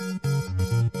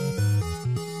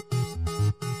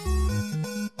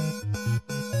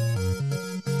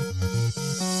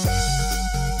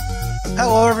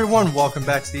Hello, everyone. Welcome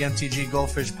back to the MTG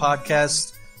Goldfish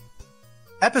Podcast,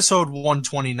 episode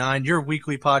 129, your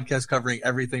weekly podcast covering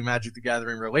everything Magic the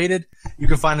Gathering related. You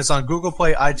can find us on Google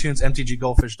Play, iTunes,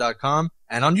 mtggoldfish.com,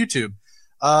 and on YouTube.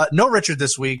 No Richard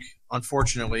this week,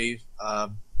 unfortunately,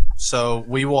 so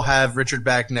we will have Richard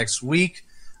back next week.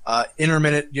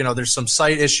 Intermittent, there's some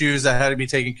site issues that had to be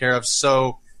taken care of,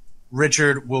 so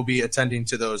Richard will be attending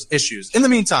to those issues. In the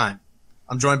meantime,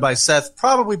 I'm joined by Seth,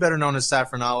 probably better known as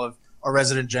Saffron Olive, our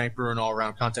resident jank brewer and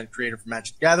all-around content creator for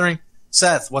Magic the Gathering.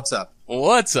 Seth, what's up?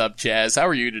 What's up, Chaz? How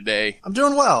are you today? I'm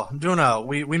doing well.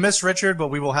 We miss Richard, but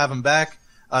we will have him back.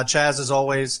 Chaz, as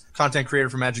always, content creator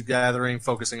for Magic the Gathering,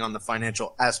 focusing on the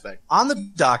financial aspect. On the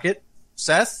docket,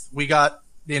 Seth, we got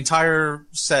the entire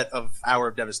set of Hour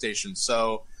of Devastation,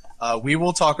 so we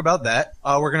will talk about that.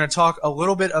 We're going to talk a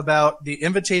little bit about the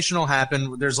Invitational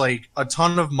happened. There's like a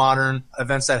ton of modern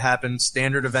events that happened,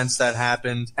 standard events that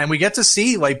happened, and we get to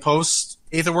see like post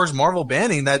Aetherworks Marvel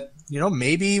banning that,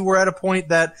 maybe we're at a point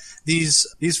that these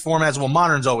formats, well,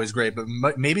 modern's always great,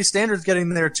 but maybe standard's getting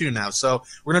there too now. So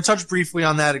we're going to touch briefly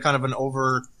on that, kind of an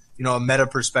over, a meta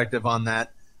perspective on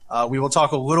that. We will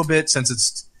talk a little bit, since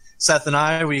it's Seth and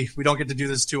I, we don't get to do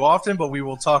this too often, but we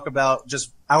will talk about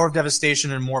just Hour of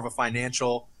Devastation and more of a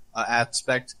financial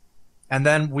aspect. And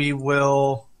then we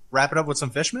will wrap it up with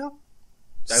some fish mail.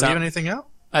 Did I leave anything out?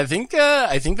 I think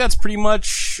that's pretty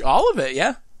much all of it,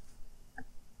 yeah.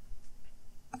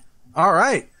 All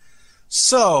right.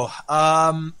 So,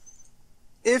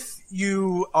 if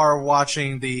you are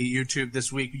watching the YouTube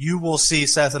this week, you will see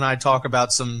Seth and I talk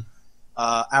about some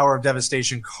Hour of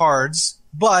Devastation cards,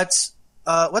 but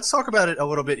let's talk about it a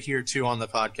little bit here, too, on the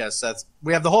podcast, Seth.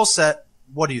 We have the whole set.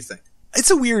 What do you think? It's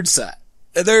a weird set.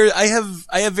 I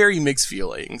have very mixed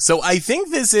feelings. So I think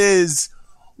this is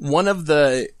one of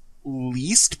the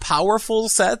least powerful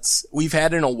sets we've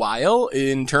had in a while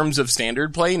in terms of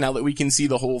standard play, now that we can see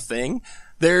the whole thing.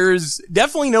 There's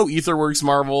definitely no Aetherworks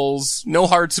Marvels, no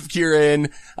Hearts of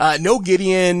Kirin, no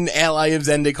Gideon, Ally of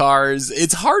Zendikars.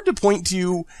 It's hard to point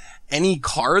to any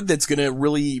card that's going to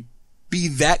really be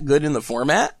that good in the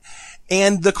format.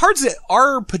 And the cards that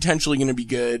are potentially going to be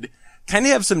good kind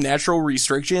of have some natural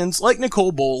restrictions, like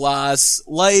Nicol Bolas,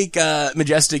 like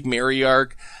Majestic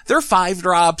Matriarch. They're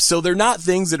 5-drops, so they're not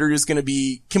things that are just going to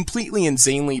be completely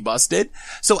insanely busted.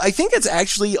 So I think it's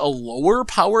actually a lower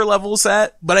power level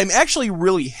set, but I'm actually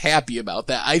really happy about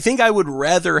that. I think I would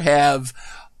rather have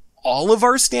all of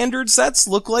our standard sets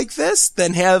look like this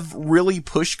than have really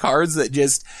push cards that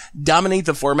just dominate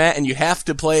the format and you have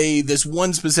to play this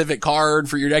one specific card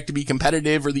for your deck to be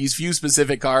competitive, or these few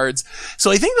specific cards.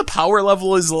 So I think the power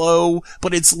level is low,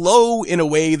 but it's low in a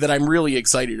way that I'm really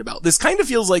excited about. This kind of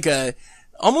feels like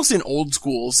almost an old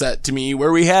school set to me,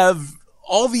 where we have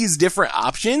all these different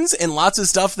options and lots of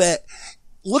stuff that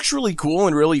looks really cool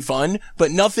and really fun,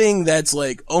 but nothing that's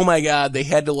like, oh my god, they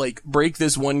had to like break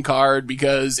this one card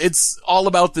because it's all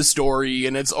about the story,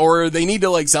 and or they need to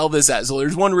like sell this at, so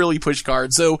there's one really push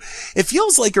card. So it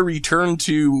feels like a return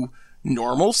to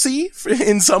normalcy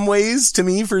in some ways to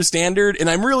me for standard, and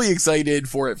I'm really excited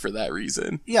for it for that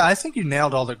reason. Yeah, I think you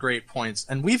nailed all the great points,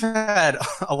 and we've had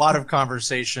a lot of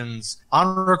conversations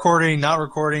on recording, not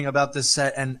recording, about this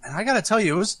set, and I gotta tell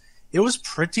you, it was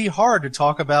pretty hard to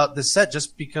talk about this set,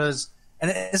 just because, and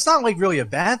it's not like really a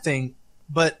bad thing,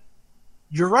 but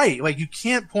you're right. Like, you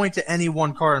can't point to any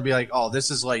one card and be like, oh, this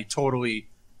is like totally,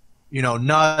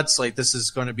 nuts. Like, this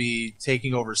is going to be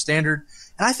taking over standard.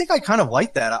 And I think I kind of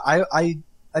like that. I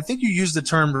think you used the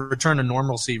term return to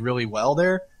normalcy really well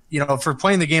there. For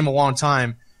playing the game a long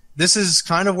time, this is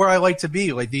kind of where I like to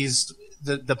be. Like,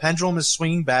 the pendulum is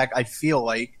swinging back. I feel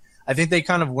like, I think they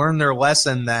kind of learned their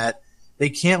lesson that they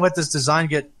can't let this design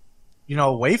get,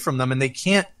 away from them, and they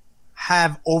can't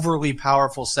have overly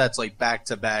powerful sets like back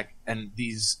to back and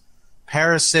these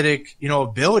parasitic,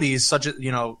 abilities such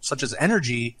as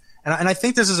energy. And I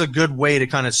think this is a good way to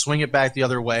kind of swing it back the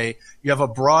other way. You have a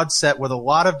broad set with a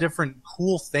lot of different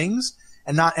cool things,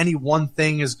 and not any one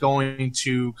thing is going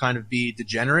to kind of be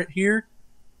degenerate here.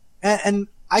 And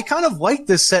I kind of like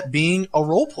this set being a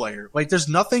role player. Like, there's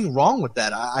nothing wrong with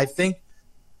that. I think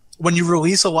when you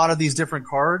release a lot of these different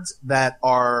cards that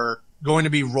are going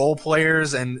to be role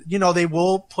players, and they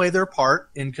will play their part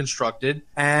in Constructed,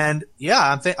 and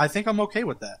yeah, I think I'm okay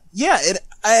with that. Yeah,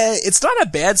 it's not a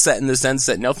bad set in the sense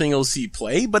that nothing will see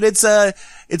play, but it's a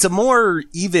more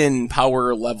even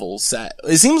power level set.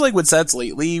 It seems like with sets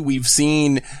lately, we've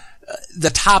seen the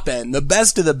top end, the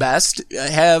best of the best,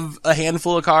 have a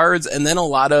handful of cards, and then a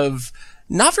lot of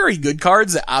not very good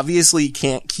cards that obviously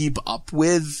can't keep up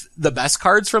with the best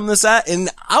cards from the set. And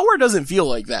Hour doesn't feel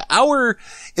like that.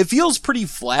 It feels pretty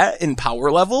flat in power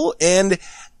level, and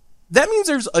that means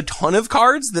there's a ton of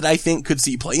cards that I think could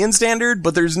see play in Standard,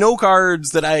 but there's no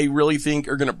cards that I really think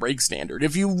are going to break Standard.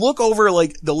 If you look over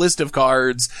like the list of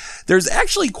cards, there's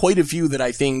actually quite a few that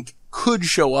I think could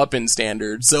show up in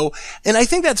Standard. So, and I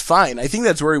think that's fine. I think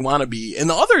that's where we want to be. And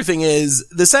the other thing is,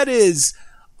 the set is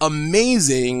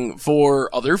amazing for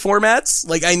other formats.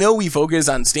 Like, I know we focus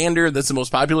on Standard, that's the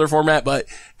most popular format, but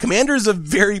Commander is a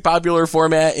very popular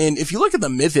format, and if you look at the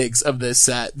mythics of this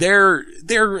set, they're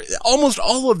almost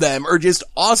all of them are just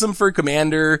awesome for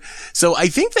Commander. So I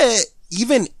think that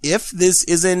even if this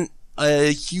isn't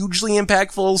a hugely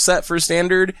impactful set for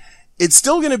Standard, it's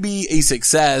still going to be a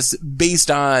success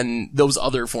based on those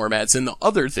other formats and the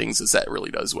other things the set really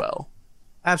does well.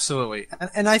 Absolutely.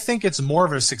 And I think it's more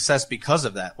of a success because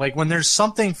of that. Like, when there's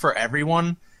something for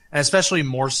everyone, and especially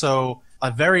more so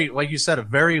like you said, a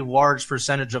very large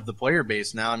percentage of the player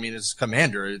base now, I mean, it's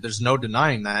Commander. There's no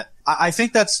denying that. I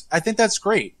think that's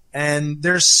great. And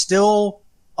there's still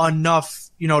enough,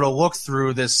 to look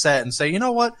through this set and say, you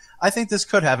know what? I think this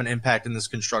could have an impact in this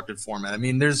constructed format. I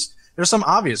mean, there's some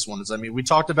obvious ones. I mean, we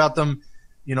talked about them,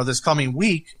 this coming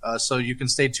week, so you can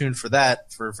stay tuned for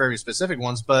that, for very specific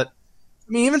ones. But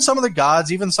I mean, even some of the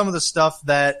gods, even some of the stuff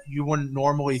that you wouldn't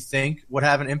normally think would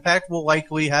have an impact will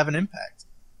likely have an impact.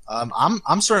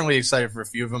 I'm certainly excited for a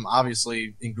few of them.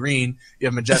 Obviously, in green, you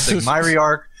have Majestic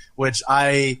Myriarch, which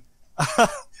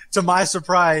to my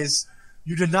surprise,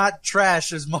 you did not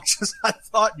trash as much as I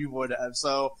thought you would have.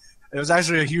 So it was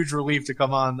actually a huge relief to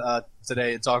come on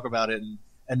today and talk about it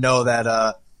and know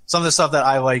that some of the stuff that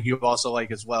I like, you also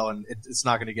like as well, and it's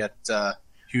not going to get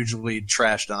hugely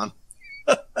trashed on.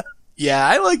 Yeah,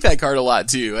 I like that card a lot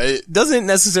too. It doesn't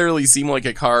necessarily seem like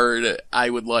a card I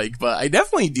would like, but I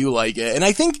definitely do like it. And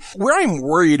I think where I'm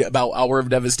worried about Hour of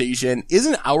Devastation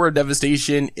isn't Hour of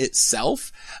Devastation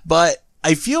itself, but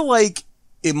I feel like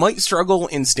it might struggle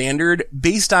in Standard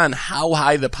based on how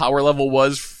high the power level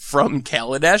was from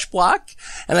Kaladesh block.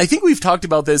 And I think we've talked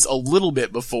about this a little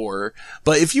bit before,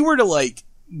 but if you were to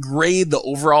grade the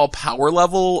overall power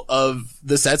level of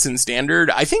the sets in Standard,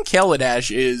 I think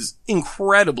Kaladesh is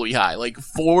incredibly high, like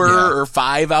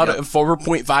 4.5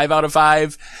 out of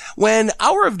 5, when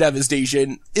Hour of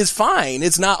Devastation is fine.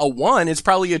 It's not a 1, it's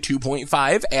probably a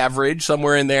 2.5 average,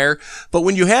 somewhere in there. But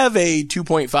when you have a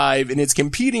 2.5 and it's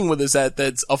competing with a set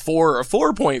that's a 4 or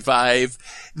 4.5,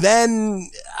 then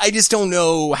I just don't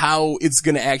know how it's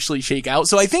going to actually shake out.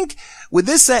 So I think with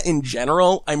this set in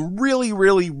general, I'm really,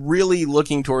 really, really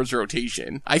looking towards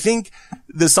rotation. I think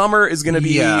the summer is going to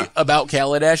be about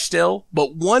Kaladesh still,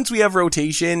 but once we have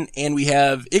rotation and we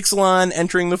have Ixalan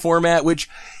entering the format, which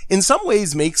in some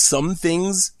ways makes some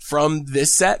things from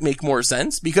this set make more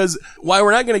sense, because while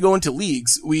we're not going to go into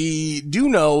leagues, we do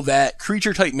know that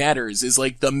creature type matters is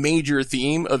like the major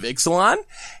theme of Ixalan,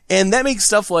 and that makes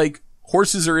stuff like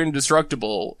horses are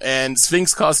indestructible and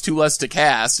Sphinx costs 2 less to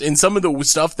cast, and some of the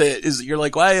stuff that is, you're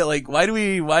like, why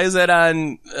is that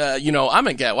on,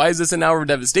 Amonkhet? Why is this an Hour of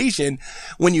Devastation?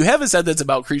 When you have a set that's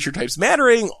about creature types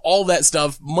mattering, all that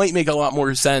stuff might make a lot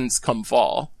more sense come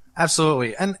fall.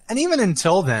 Absolutely. And even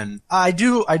until then, I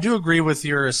do agree with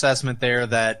your assessment there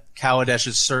that Kaladesh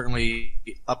is certainly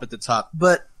up at the top.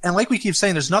 And like we keep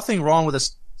saying, there's nothing wrong with a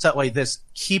set like this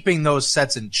keeping those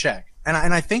sets in check. And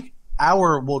I think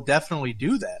Hour will definitely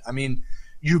do that. I mean,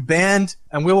 you banned,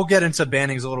 and we will get into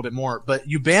bannings a little bit more, but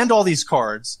you banned all these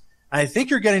cards. And I think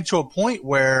you're getting to a point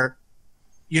where,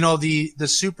 the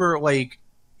super,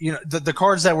 the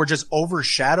cards that were just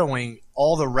overshadowing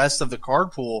all the rest of the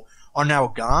card pool are now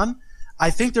gone. I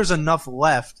think there's enough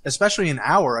left, especially in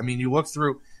Hour. I mean, you look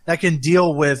through that can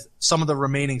deal with some of the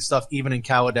remaining stuff, even in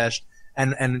Kaladesh,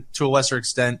 and to a lesser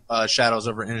extent, Shadows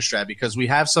over Innistrad, because we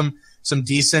have some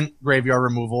decent graveyard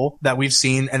removal that we've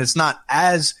seen, and it's not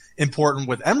as important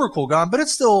with Emrakul gone, but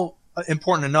it's still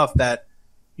important enough that,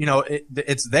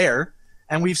 it's there.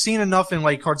 And we've seen enough in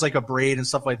cards like Abrade and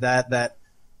stuff like that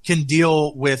can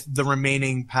deal with the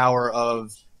remaining power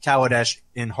of Kaladesh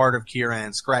in Heart of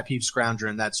Kiran, Scrap Heap Scrounger,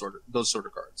 and those sort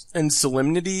of cards. And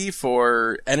Solemnity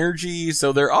for energy.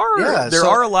 So there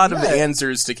are a lot of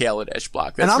answers to Kaladesh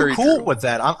block. That's and I'm very cool true. with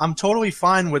that. I'm totally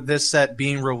fine with this set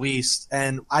being released,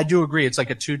 and I do agree it's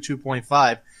like a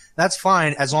 2.5. That's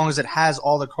fine as long as it has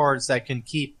all the cards that can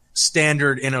keep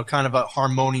Standard in a kind of a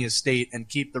harmonious state and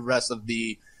keep the rest of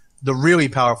the really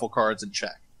powerful cards in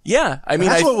check. Yeah, I mean,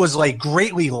 that's what was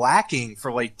greatly lacking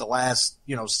for the last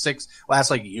year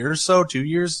or so, 2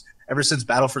 years, ever since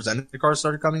Battle for Zendikar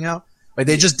started coming out.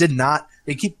 They just did not.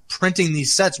 They keep printing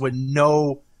these sets with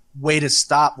no way to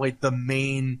stop like the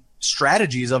main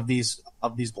strategies of these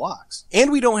blocks.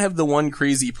 And we don't have the one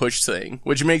crazy push thing,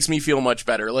 which makes me feel much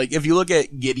better. Like, if you look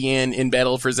at Gideon in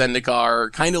Battle for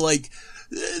Zendikar, kind of like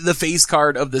the face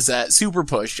card of the set, super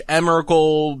push.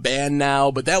 Emrakul banned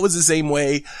now, but that was the same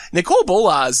way. Nicol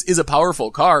Bolas is a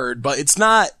powerful card, but it's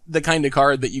not the kind of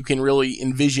card that you can really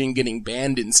envision getting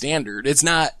banned in standard. It's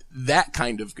not that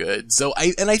kind of good. So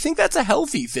I think that's a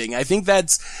healthy thing. I think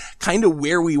that's kind of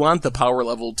where we want the power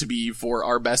level to be for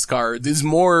our best cards, is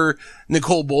more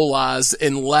Nicol Bolas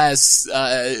and less,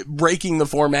 breaking the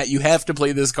format. You have to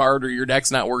play this card or your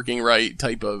deck's not working right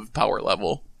type of power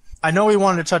level. I know we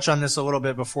wanted to touch on this a little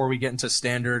bit before we get into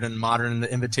standard and modern and the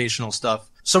invitational stuff.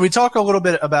 So we talk a little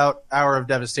bit about Hour of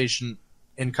Devastation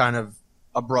in kind of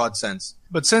a broad sense.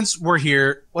 But since we're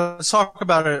here, let's talk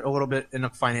about it a little bit in a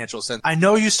financial sense. I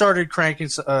know you started crunching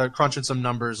some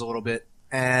numbers a little bit,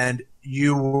 and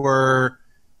you were,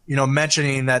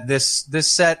 mentioning that this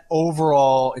set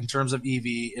overall in terms of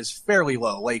EV is fairly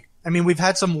low. Like, I mean, we've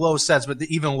had some low sets, but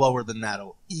even lower than that.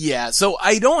 Yeah, so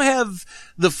I don't have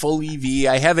the full EV.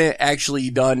 I haven't actually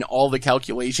done all the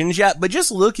calculations yet, but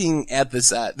just looking at the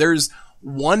set, there's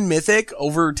one mythic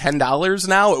over $10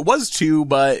 now. It was 2,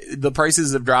 but the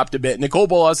prices have dropped a bit. Nicol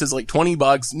Bolas is like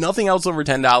 $20, nothing else over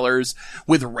 $10.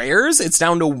 With rares, it's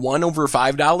down to 1 over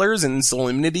 $5 in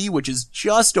Solemnity, which is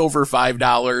just over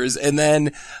 $5. And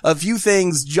then a few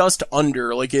things just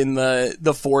under, like in the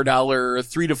 $4,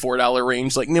 $3 to $4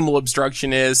 range, like Nimble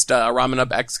Obstructionist,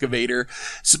 Ramenup Excavator.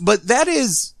 But that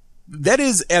is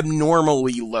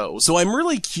abnormally low. So I'm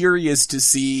really curious to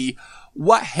see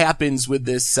what happens with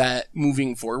this set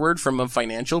moving forward from a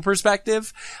financial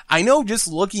perspective. I know just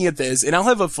looking at this, and I'll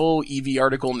have a full EV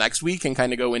article next week and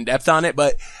kind of go in depth on it,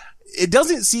 but it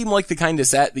doesn't seem like the kind of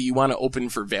set that you want to open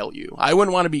for value. I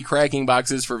wouldn't want to be cracking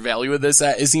boxes for value with this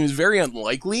set. It seems very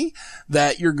unlikely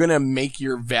that you're going to make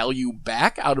your value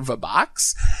back out of a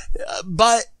box.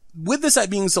 But with the set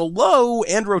being so low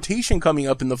and rotation coming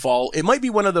up in the fall, it might be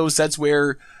one of those sets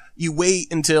where you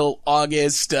wait until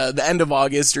August, the end of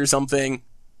August or something,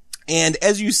 and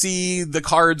as you see the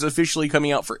cards officially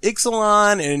coming out for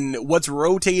Ixalan and what's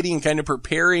rotating, kind of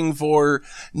preparing for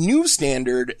new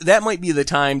standard, that might be the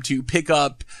time to pick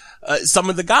up some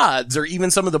of the gods or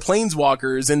even some of the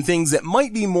planeswalkers and things that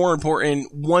might be more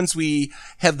important once we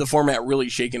have the format really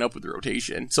shaken up with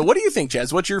rotation. So what do you think,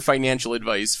 Chaz? What's your financial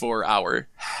advice for Hour?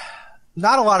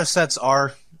 Not a lot of sets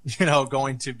are,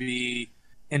 going to be,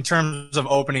 in terms of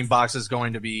opening boxes,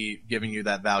 going to be giving you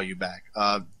that value back.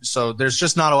 So there's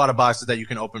just not a lot of boxes that you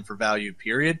can open for value,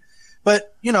 period.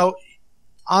 But,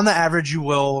 on the average, you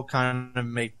will kind of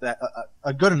make that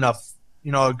a good enough,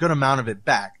 a good amount of it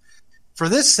back. For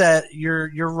this set, you're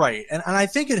right. And I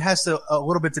think it has a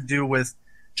little bit to do with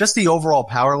just the overall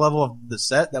power level of the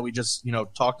set that we just,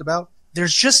 talked about.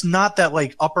 There's just not that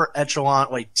like upper echelon,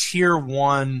 like tier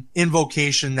 1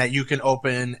 invocation that you can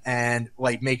open and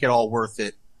like make it all worth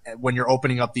it when you're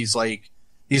opening up these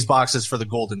boxes for the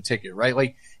golden ticket, right?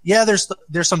 Like, yeah, there's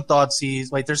some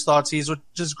Thoughtseize, like there's Thoughtseize, which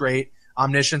is great,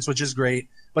 Omniscience, which is great,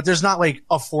 but there's not like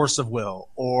a Force of Will,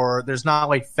 or there's not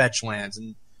like fetch lands.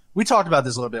 And we talked about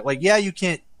this a little bit. Like, yeah, you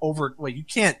can't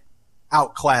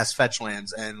outclass fetch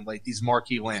lands and like these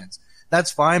marquee lands.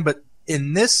 That's fine, but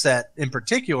in this set in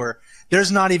particular,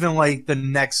 there's not even like the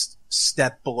next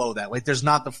step below that. Like, there's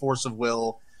not the Force of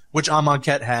Will, which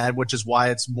Amonkhet had, which is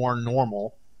why it's more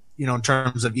normal, in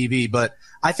terms of EV. But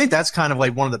I think that's kind of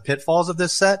like one of the pitfalls of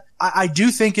this set. I do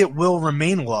think it will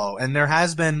remain low, and there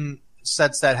has been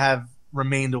sets that have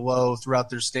remained low throughout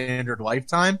their standard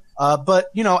lifetime.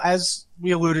 But, as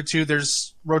we alluded to,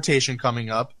 there's rotation coming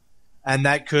up, and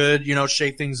that could,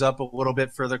 shake things up a little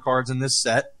bit for the cards in this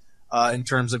set, in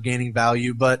terms of gaining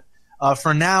value. But,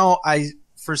 for now, I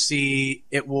foresee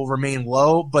it will remain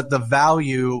low, but the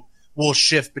value will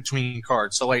shift between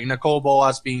cards. So like Nicol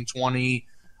Bolas being 20,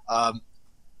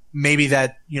 maybe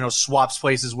that, swaps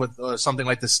places with something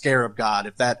like the Scarab God,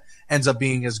 if that ends up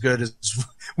being as good as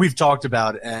we've talked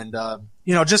about. And,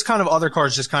 just kind of other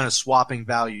cards just kind of swapping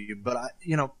value. But,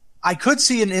 I could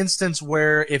see an instance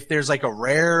where if there's like a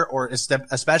rare or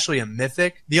especially a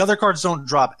mythic, the other cards don't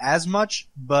drop as much,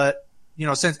 but,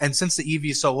 since the EV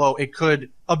is so low, it could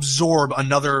absorb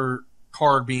another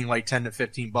card being like 10 to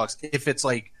 $15 if it's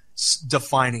like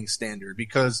defining standard,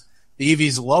 because the EV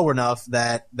is low enough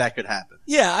that could happen.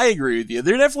 Yeah, I agree with you.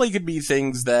 There definitely could be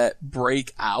things that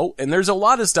break out, and there's a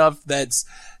lot of stuff that's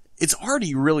it's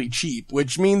already really cheap,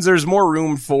 which means there's more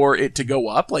room for it to go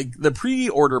up. Like, the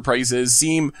pre-order prices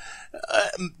seem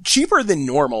cheaper than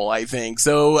normal, I think.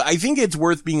 So I think it's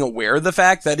worth being aware of the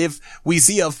fact that if we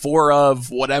see a 4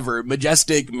 of whatever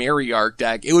Majestic Matriarch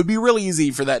deck, it would be really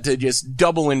easy for that to just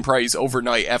double in price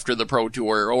overnight after the Pro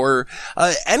Tour, or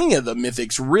any of the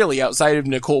mythics really outside of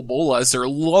Nicol Bolas are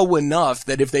low enough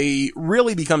that if they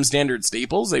really become standard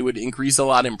staples, they would increase a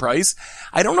lot in price.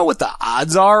 I don't know what the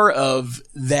odds are of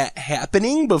that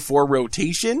happening before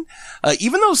rotation,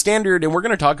 even though standard, and we're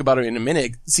going to talk about it in a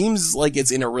minute, seems like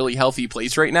it's in a really healthy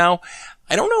place right now.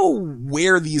 I don't know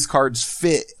where these cards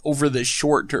fit over the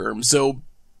short term, so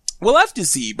we'll have to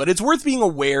see, but it's worth being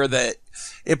aware that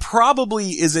it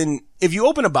probably isn't, if you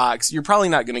open a box, you're probably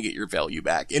not going to get your value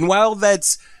back. And while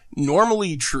that's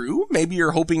normally true, maybe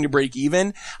you're hoping to break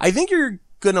even, I think you're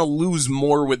gonna lose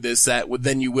more with this set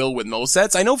than you will with most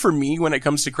sets. I know for me, when it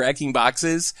comes to cracking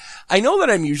boxes, I know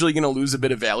that I'm usually gonna lose a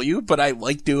bit of value, but I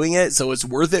like doing it, so it's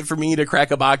worth it for me to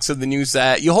crack a box of the new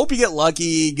set. You hope you get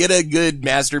lucky, get a good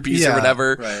masterpiece or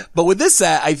whatever. Right. But with this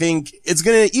set, I think it's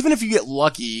gonna, even if you get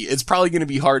lucky, it's probably gonna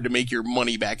be hard to make your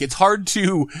money back. It's hard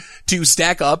to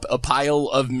stack up a pile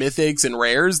of mythics and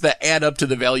rares that add up to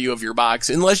the value of your box,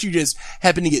 unless you just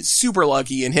happen to get super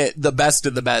lucky and hit the best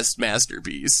of the best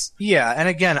masterpiece. Yeah,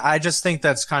 and again, I just think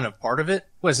that's kind of part of it.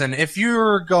 Listen, if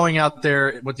you're going out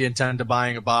there with the intent of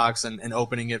buying a box and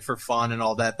opening it for fun and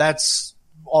all that, that's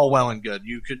all well and good.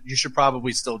 You should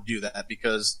probably still do that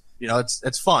because, you know,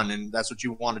 it's fun and that's what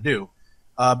you want to do.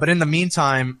 But in the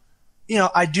meantime, you know,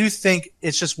 I do think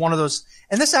it's just one of those,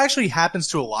 and this actually happens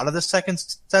to a lot of the second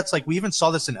sets. Like, we even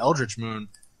saw this in Eldritch Moon,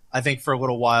 I think, for a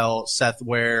little while, Seth,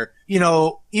 where, you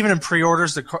know, even in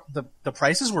pre-orders, the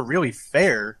prices were really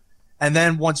fair. And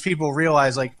then once people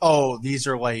realize, like, oh, these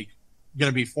are, like,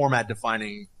 going to be format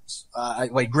defining,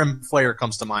 like Grim Flayer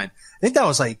comes to mind. I think that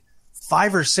was, like,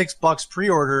 $5 or $6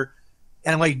 pre-order.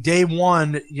 And, like, day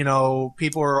one, you know,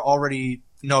 people are already,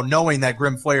 you know, knowing that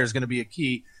Grim Flayer is going to be a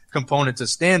key component to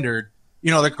standard. You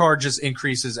know, the card just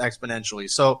increases exponentially.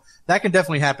 So that can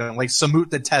definitely happen. Like Samut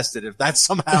the Tested, if that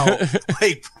somehow,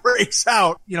 like, breaks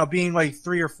out, you know, being, like,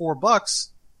 $3 or $4,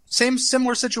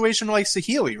 similar situation like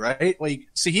Saheeli, right? Like,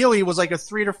 Saheeli was like a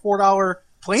 $3 to $4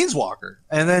 planeswalker.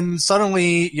 And then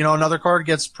suddenly, you know, another card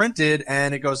gets printed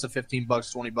and it goes to $15,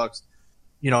 $20,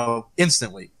 you know,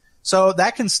 instantly. So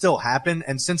that can still happen.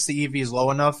 And since the EV is low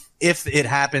enough, if it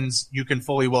happens, you can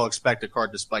fully well expect a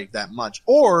card to spike that much.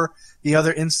 Or the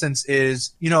other instance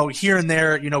is, you know, here and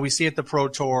there, you know, we see at the Pro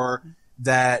Tour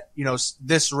that, you know,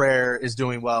 this rare is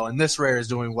doing well and this rare is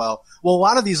doing well. Well, a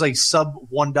lot of these like sub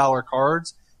 $1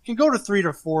 cards can go to $3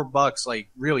 to $4 like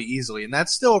really easily, and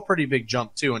that's still a pretty big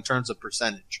jump too in terms of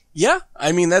percentage. Yeah,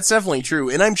 I mean, that's definitely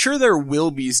true, and I'm sure there will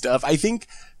be stuff. I think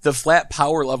the flat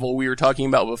power level we were talking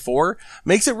about before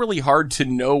makes it really hard to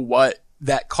know what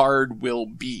that card will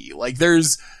be. Like,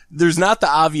 there's not the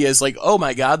obvious, like, oh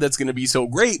my god, that's going to be so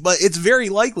great, but it's very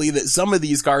likely that some of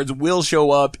these cards will show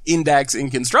up index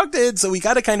and constructed, so we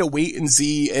got to kind of wait and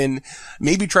see and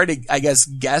maybe try to, I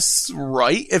guess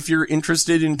right if you're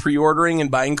interested in pre-ordering and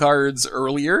buying cards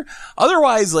earlier.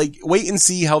 Otherwise, like, wait and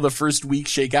see how the first week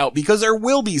shake out, because there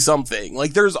will be something.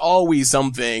 Like, there's always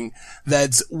something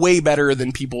that's way better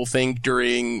than people think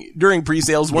during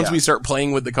pre-sales. Once we start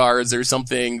playing with the cards, there's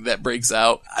something that breaks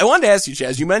out. I wanted to ask you,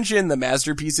 Chaz, you mentioned the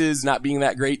masterpieces not being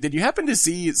that great. Did you happen to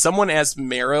see someone asked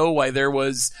Marrow why there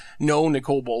was no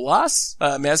Nicol Bolas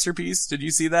masterpiece? Did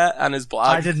you see that on his blog?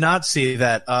 I did not see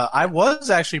that. I was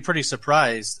actually pretty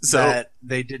surprised that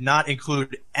they did not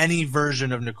include any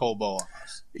version of Nicol Bolas.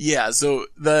 Yeah, so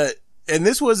and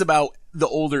this was about the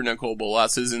older Nicol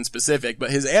Bolases in specific,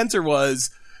 but his answer was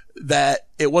that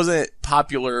it wasn't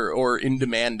popular or in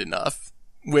demand enough,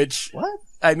 which, what?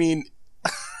 I mean,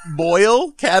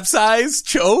 boil, capsize,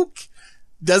 choke,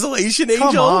 Desolation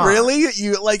Angel, really?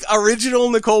 You, like, original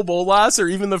Nicol Bolas or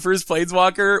even the first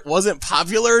Planeswalker wasn't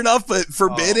popular enough, but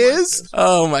Forbid is?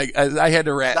 Oh my, I had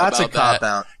to rant about that. That's a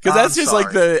cop-out. Cause that's just sorry.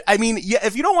 Like I mean, yeah,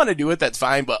 if you don't want to do it, that's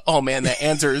fine, but oh man, that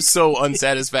answer is so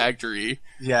unsatisfactory.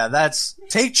 Yeah,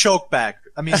 take choke back.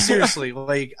 I mean, seriously,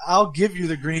 like, I'll give you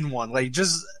the green one. Like,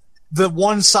 just the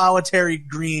one solitary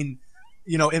green,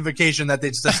 you know, invocation that they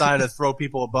just decided to throw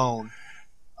people a bone.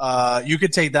 You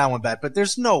could take that one back, but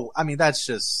there's no, I mean, that's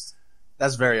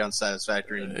very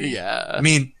unsatisfactory. Yeah. I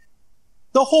mean,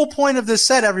 the whole point of this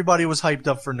set, everybody was hyped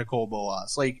up for Nicol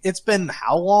Bolas. Like, it's been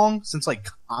how long since, like,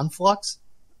 Conflux?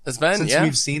 It's been, since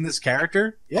we've seen this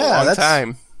character? Yeah, a long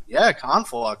time. Yeah,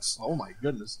 Conflux. Oh my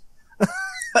goodness.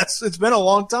 It's been a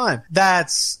long time. I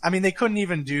mean, they couldn't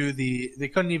even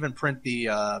print the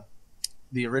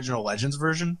original Legends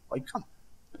version. Like, come on.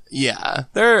 Yeah,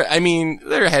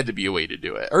 there had to be a way to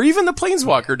do it. Or even the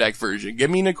Planeswalker deck version. Give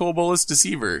me Nicol Bolas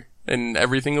Deceiver, and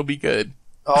everything will be good.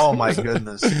 Oh my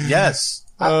goodness. Yes.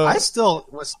 I still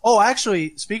was. Oh,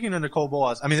 actually, speaking of Nicol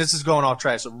Bolas, I mean, this is going off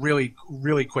track, so really,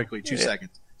 really quickly, 2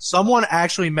 seconds. Someone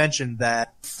actually mentioned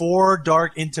that 4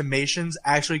 Dark Intimations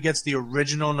actually gets the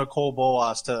original Nicol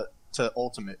Bolas to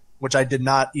Ultimate, which I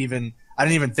didn't even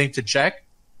think to check.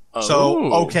 Oh.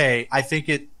 So, okay, I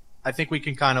think we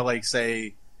can kind of like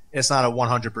say it's not a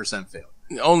 100% fail.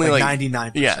 Only like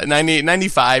 99%. Yeah, 90,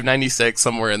 95, 96,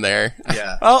 somewhere in there.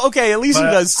 Yeah. Oh, okay, at least he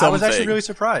does something. I was actually really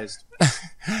surprised.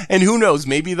 And who knows,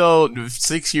 maybe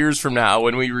 6 years from now,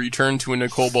 when we return to a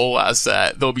Nicol Bolas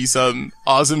set, there'll be some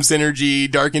awesome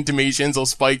synergy. Dark Intimations will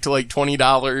spike to like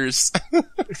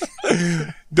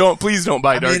 $20. Please don't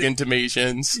buy Dark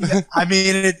Intimations. I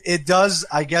mean, it does,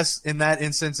 I guess in that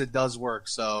instance, it does work.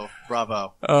 So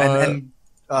bravo. And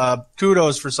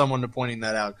kudos for someone to pointing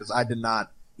that out, because I did not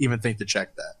even think to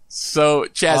check that. So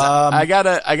Chaz, I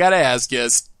gotta ask you,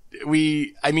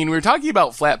 we were talking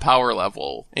about flat power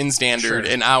level in standard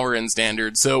and our in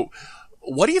standard. So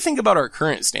what do you think about our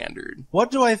current standard? What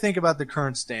do I think about the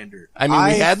current standard? I mean,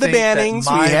 we had the bannings,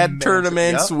 we had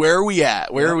tournaments. Yep. Where are we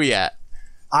at? Where are we at?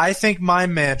 I think my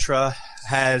mantra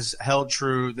has held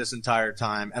true this entire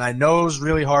time. And I know it's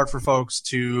really hard for folks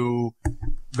to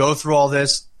go through all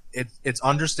this. It's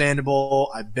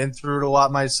understandable. I've been through it a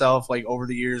lot myself, like over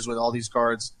the years with all these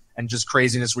cards and just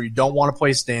craziness where you don't want to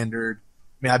play standard.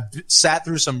 I mean, I've sat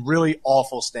through some really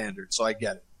awful standards, so I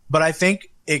get it. But I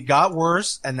think it got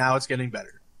worse, and now it's getting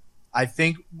better. I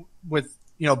think with,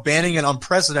 banning an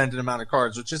unprecedented amount of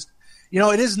cards, which is,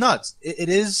 it is nuts. It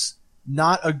is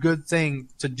not a good thing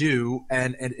to do,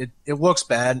 and it looks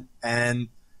bad, and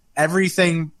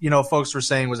everything, folks were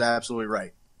saying was absolutely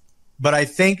right. But I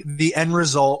think the end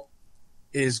result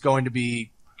is going to be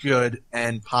good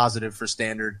and positive for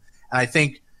standard. And I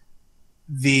think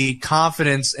the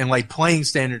confidence in like playing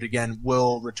standard again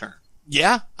will return.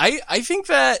 Yeah, I think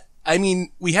that,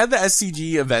 we had the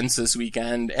SCG events this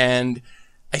weekend, and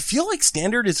I feel like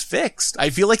standard is fixed.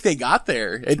 I feel like they got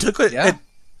there. It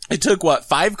took what,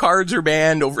 5 cards are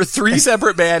banned over 3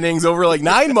 separate bannings over like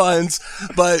 9 months,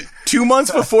 but 2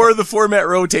 months before the format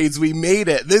rotates, we made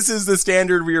it. This is the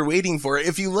standard we were waiting for.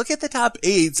 If you look at the top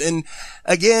 8s, and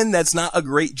again, that's not a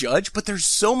great judge, but there's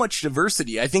so much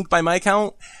diversity. I think by my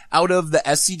count, out of the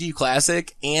SCG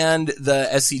Classic and the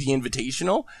SCG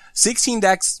Invitational, 16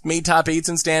 decks made top 8s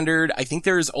in standard. I think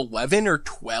there's 11 or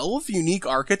 12 unique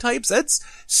archetypes. That's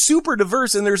super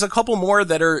diverse, and there's a couple more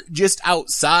that are just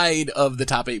outside of the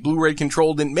top 8. Blue Red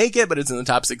Control didn't make it, but it's in the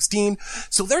top 16.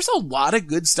 So there's a lot of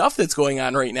good stuff that's going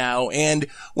on right now. And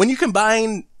when you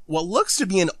combine what looks to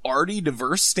be an already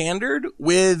diverse standard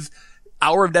with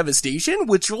Hour of Devastation,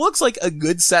 which looks like a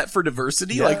good set for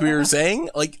diversity, like we were saying,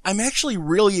 like I'm actually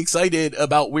really excited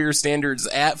about where standard's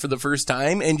at for the first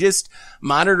time, and just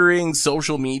monitoring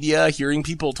social media, hearing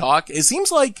people talk. It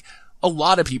seems like a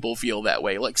lot of people feel that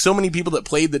way. Like so many people that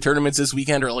played the tournaments this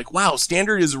weekend are like, wow,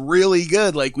 standard is really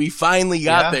good. Like we finally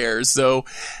got there. So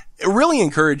really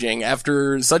encouraging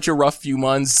after such a rough few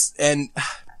months. And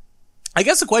I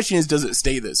guess the question is, does it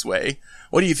stay this way?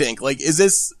 What do you think? Like, is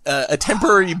this a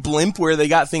temporary blimp where they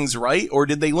got things right, or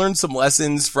did they learn some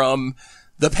lessons from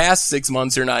the past 6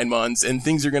 months or 9 months and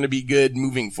things are going to be good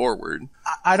moving forward?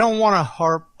 I don't want to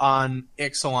harp on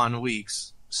Ixalan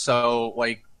leaks. So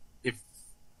like, if,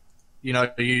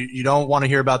 you don't want to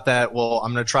hear about that, well,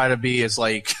 I'm going to try to be as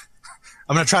like,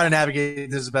 I'm going to try to navigate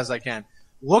this as best I can.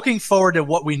 Looking forward to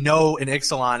what we know in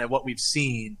Ixalan and what we've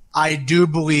seen, I do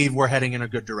believe we're heading in a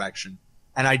good direction.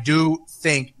 And I do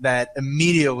think that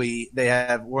immediately they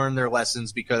have learned their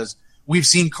lessons, because we've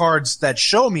seen cards that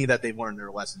show me that they've learned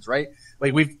their lessons, right?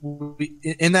 Like we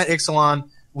in that Ixalan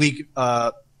League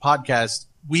podcast,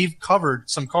 we've covered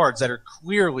some cards that are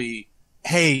clearly,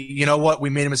 hey, you know what? We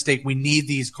made a mistake. We need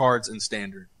these cards in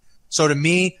standard. So to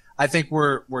me, I think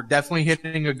we're definitely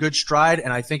hitting a good stride,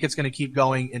 and I think it's going to keep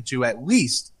going into at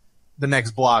least the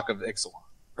next block of Ixalan.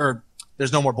 Or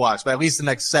there's no more blocks, but at least the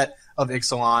next set of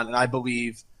Ixalan, and I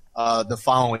believe the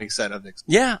following set of Ixalan.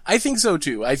 Yeah, I think so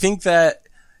too. I think that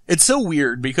it's so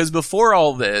weird because before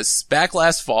all this, back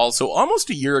last fall, so almost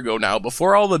a year ago now,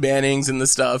 before all the bannings and the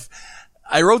stuff,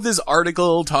 I wrote this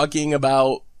article talking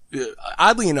about,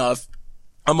 oddly enough,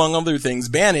 among other things,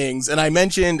 bannings, and I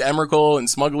mentioned Emrakul and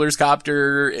Smuggler's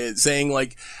Copter, saying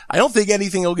like, I don't think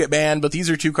anything will get banned, but these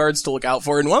are 2 cards to look out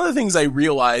for. And one of the things I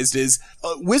realized is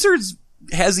Wizards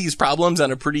has these problems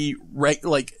on a pretty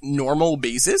normal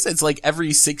basis. It's like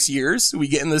every 6 years we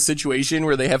get in this situation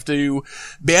where they have to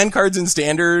ban cards in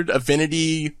Standard,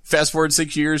 Affinity, fast forward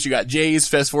 6 years, you got Jace,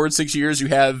 fast forward 6 years, you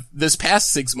have this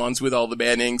past 6 months with all the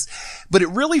bannings. But it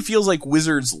really feels like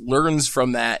Wizards learns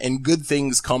from that and good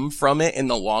things come from it in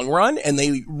the long run, and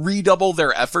they redouble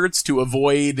their efforts to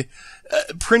avoid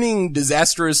printing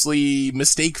disastrously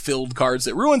mistake-filled cards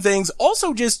that ruin things.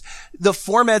 Also, just the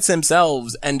formats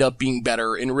themselves end up being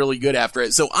better and really good after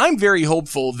it. So I'm very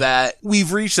hopeful that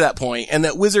we've reached that point and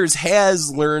that Wizards has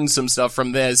learned some stuff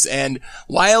from this. And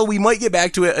while we might get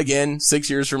back to it again 6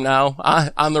 years from now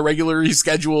on the regularly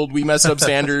scheduled we mess up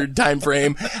Standard time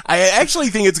frame, I actually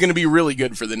think it's going to be really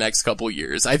good for the next couple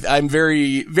years. I'm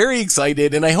very, very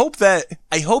excited, and I hope that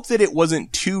it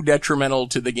wasn't too detrimental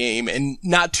to the game and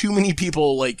not too many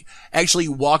people like actually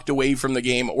walked away from the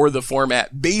game or the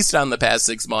format based on the past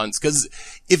 6 months. Cause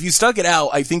if you stuck it out,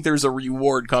 I think there's a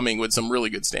reward coming with some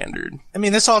really good Standard. I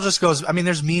mean, this all just goes, I mean,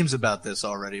 there's memes about this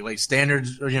already. Like Standard,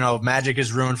 Magic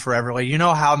is ruined forever. Like,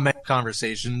 how many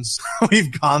conversations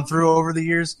we've gone through over the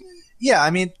years. Yeah.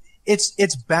 I mean,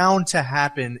 it's bound to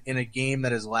happen in a game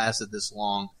that has lasted this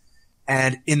long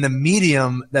and in the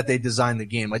medium that they designed the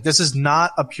game. Like, this is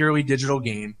not a purely digital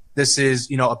game. This is,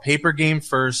 a paper game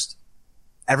first,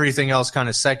 everything else kind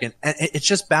of second. And it's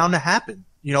just bound to happen,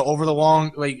 over the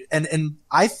long, and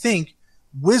I think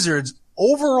Wizards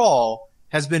overall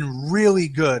has been really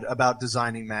good about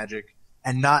designing Magic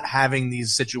and not having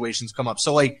these situations come up.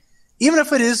 So even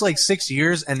if it is 6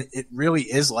 years and it really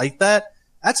is like that,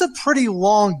 that's a pretty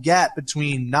long gap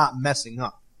between not messing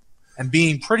up and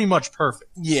being pretty much perfect.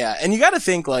 Yeah, and you got to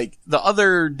think the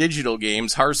other digital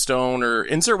games, Hearthstone or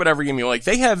insert whatever game you like,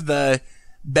 they have the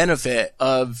benefit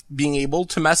of being able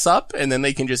to mess up and then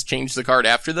they can just change the card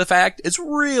after the fact. It's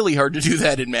really hard to do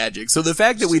that in Magic. So the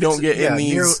fact that we don't get in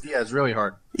these... it's really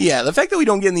hard. Yeah, the fact that we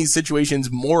don't get in these situations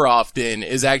more often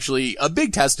is actually a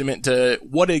big testament to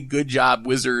what a good job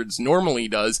Wizards normally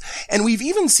does. And we've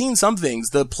even seen some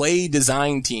things, the play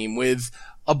design team with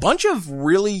a bunch of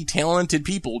really talented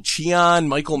people, Cheon,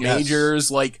 Michael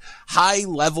Majors, high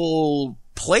level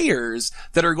players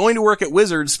that are going to work at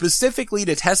Wizards specifically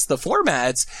to test the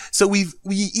formats. So we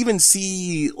even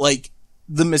see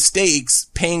the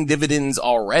mistakes paying dividends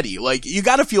already. You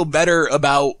got to feel better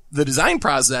about the design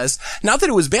process. Not that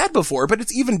it was bad before, but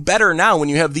it's even better now when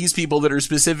you have these people that are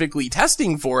specifically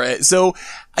testing for it. So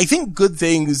I think good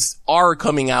things are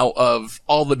coming out of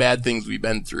all the bad things we've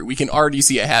been through. We can already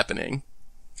see it happening.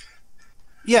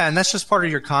 Yeah, and that's just part of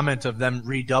your comment of them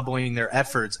redoubling their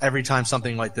efforts every time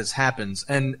something like this happens.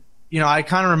 And, I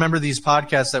kind of remember these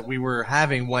podcasts that we were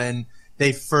having when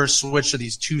they first switched to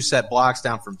these 2-set blocks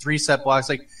down from 3-set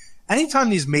blocks. Anytime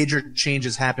these major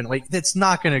changes happen, it's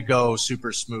not going to go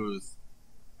super smooth.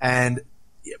 And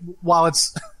while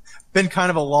it's been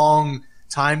kind of a long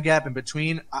time gap in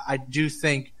between, I do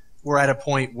think we're at a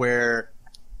point where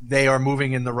they are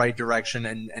moving in the right direction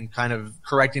and kind of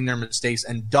correcting their mistakes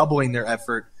and doubling their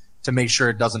effort to make sure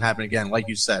it doesn't happen again. Like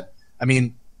you said, I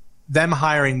mean, them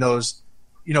hiring those,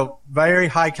 very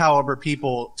high caliber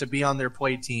people to be on their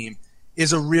play team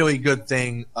is a really good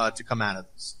thing to come out of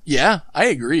this. Yeah, I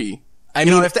agree.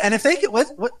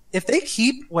 If they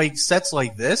keep sets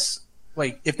like this,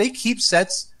 if they keep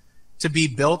sets to be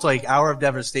built Hour of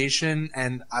Devastation,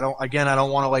 and I don't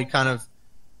want to kind of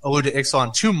allude to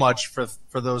Ixalan too much for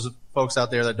those folks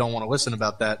out there that don't want to listen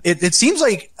about that. It seems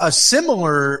like a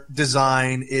similar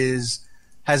design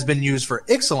has been used for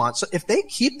Ixalan. So if they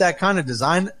keep that kind of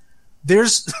design,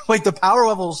 there's the power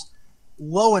levels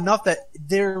low enough that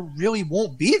there really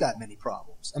won't be that many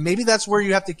problems. And maybe that's where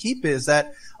you have to keep it, is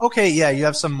that, okay, yeah, you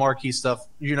have some marquee stuff,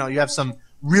 you have some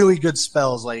really good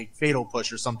spells like Fatal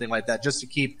Push or something like that just to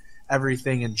keep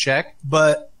everything in check.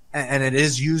 And it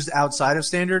is used outside of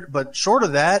Standard, but short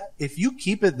of that, if you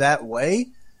keep it that way,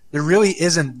 there really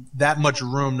isn't that much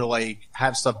room to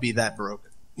have stuff be that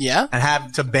broken. Yeah. And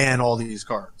have to ban all these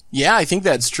cards. Yeah, I think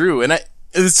that's true. And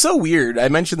it's so weird. I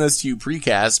mentioned this to you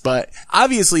precast, but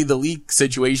obviously the leak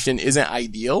situation isn't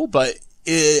ideal, but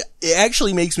it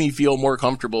actually makes me feel more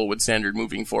comfortable with Standard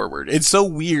moving forward. It's so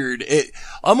weird. It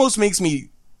almost makes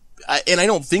me, and I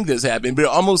don't think this happened, but it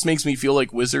almost makes me feel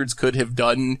like Wizards could have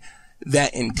done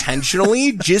that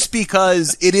intentionally just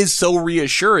because it is so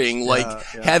reassuring.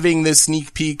 Having this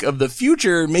sneak peek of the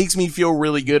future makes me feel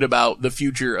really good about the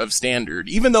future of Standard.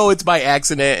 Even though it's by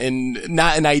accident and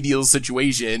not an ideal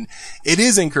situation, it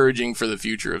is encouraging for the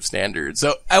future of Standard.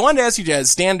 So I wanted to ask you,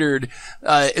 Jazz, Standard,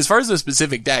 as far as the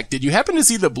specific deck, did you happen to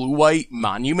see the blue-white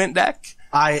Monument deck?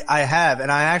 I have,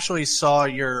 and I actually saw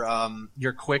your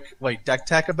quick like deck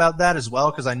tech about that as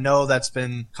well, because I know that's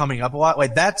been coming up a lot.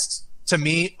 Like that's to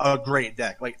me a great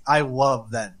deck. Like I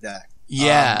love that deck.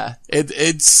 Yeah,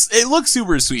 it looks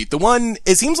super sweet. The one,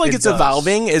 it seems like it's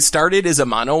evolving. It started as a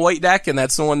mono white deck, and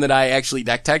that's the one that I actually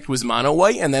deck teched was mono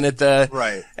white. And then at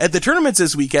the tournaments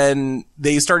this weekend,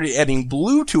 they started adding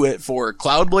blue to it for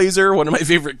Cloud Blazer, one of my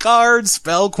favorite cards,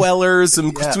 Spell Queller,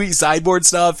 some sweet sideboard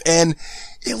stuff, and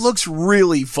it looks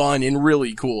really fun and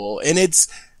really cool. And it's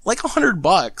like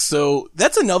 $100. So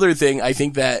that's another thing I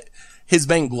think that has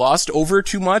been glossed over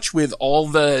too much with all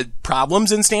the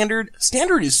problems in Standard.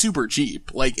 Standard is super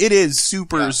cheap. Like, it is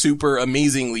super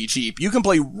amazingly cheap. You can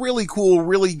play really cool,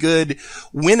 really good,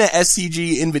 win a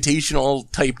SCG invitational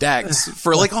type decks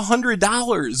for like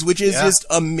 $100, which is just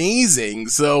amazing.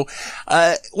 So,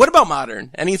 what about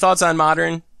Modern? Any thoughts on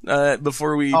Modern,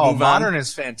 before we move on? Modern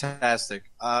is fantastic.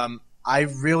 I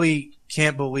really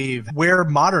can't believe where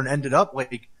Modern ended up,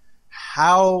 like,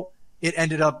 how it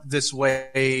ended up this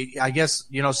way. I guess,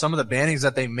 you know, some of the bannings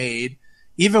that they made,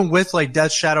 even with like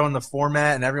Death Shadow in the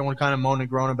format and everyone kind of moaned and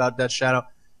groaned about Death Shadow,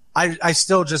 I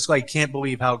still just like can't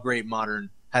believe how great Modern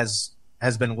has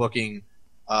been looking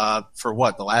for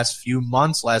what, the last few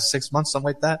months, last 6 months, something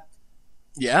like that.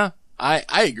 Yeah, I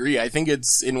agree. I think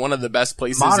it's in one of the best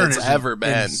places Modern it's ever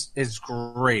been. Is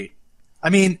great. I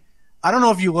mean, I don't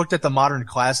know if you looked at the Modern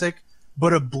Classic,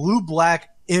 but a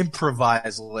blue-black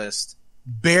improvise list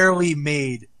barely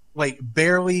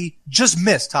just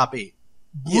missed top 8.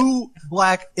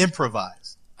 Blue-black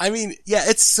improvise. I mean, yeah,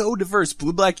 it's so diverse.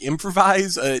 Blue-black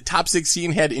improvise, top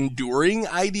 16 had enduring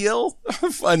ideal.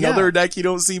 Another deck you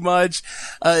don't see much.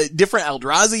 Different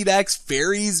Eldrazi decks,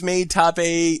 fairies made top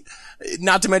 8.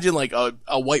 Not to mention like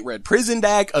a white-red prison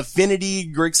deck,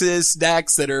 affinity Grixis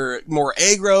decks that are more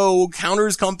aggro,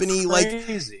 counters company.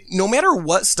 Crazy. Like, no matter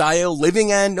what style,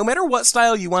 living end, no matter what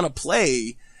style you want to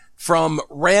play, from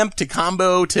ramp to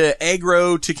combo to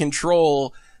aggro to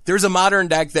control, there's a Modern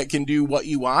deck that can do what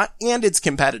you want, and it's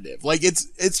competitive. Like,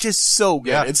 it's just so good.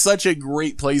 Yeah. It's such a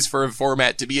great place for a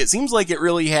format to be. It seems like it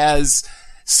really has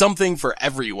something for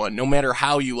everyone, no matter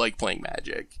how you like playing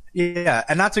Magic. Yeah,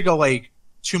 and not to go like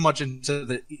too much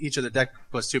into each of the deck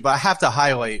lists too, but I have to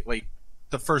highlight like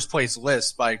the first place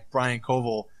list by Brian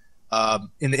Koval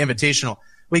in the Invitational.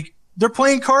 Like, they're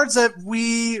playing cards that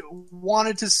we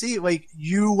wanted to see. Like,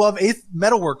 you love 8th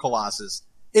Metalwork Colossus.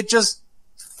 It just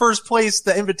first place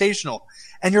the Invitational.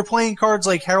 And you're playing cards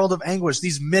like Herald of Anguish,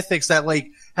 these mythics that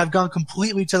like have gone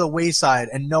completely to the wayside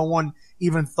and no one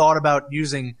even thought about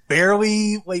using.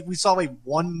 Barely, like, we saw like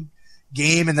one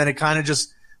game and then it kind of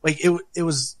just like it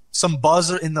was some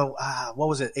buzz in the what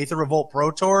was it, Aether Revolt Pro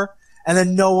Tour, and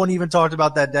then no one even talked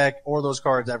about that deck or those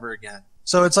cards ever again.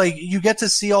 So it's like you get to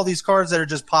see all these cards that are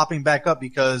just popping back up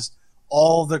because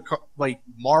all the like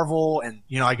Marvel and,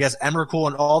 you know, I guess Emrakul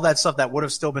and all that stuff that would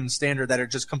have still been Standard that are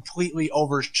just completely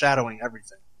overshadowing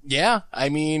everything. Yeah, I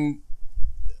mean,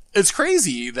 it's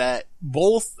crazy that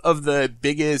both of the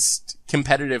biggest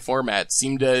competitive formats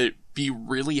seem to be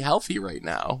really healthy right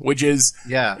now, which is,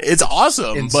 it's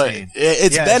awesome. Insane. But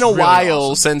it's been a really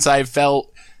while since I've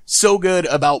felt so good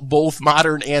about both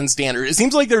Modern and Standard. It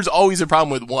seems like there's always a problem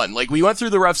with one. Like, we went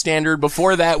through the rough Standard.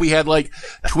 Before that, we had like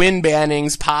twin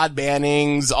bannings, pod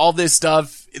bannings, all this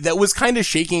stuff that was kind of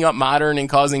shaking up Modern and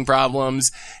causing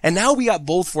problems. And now we got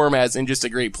both formats in just a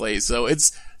great place. So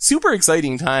it's super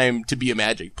exciting time to be a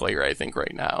Magic player, I think,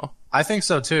 right now. I think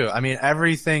so too. I mean,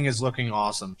 everything is looking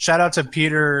awesome. Shout out to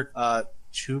Peter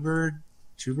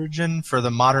Tubergen for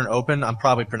the Modern Open. I'm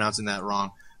probably pronouncing that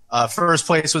wrong. First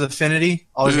place with Affinity.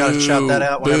 Always got to shout that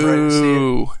out whenever I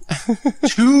see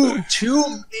it. Two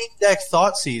main deck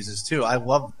thought seizes too. I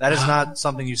love that. Is not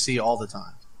something you see all the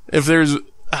time. If there's,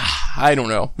 I don't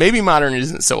know. Maybe Modern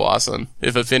isn't so awesome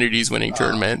if Affinity's winning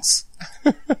tournaments.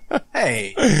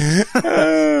 Hey,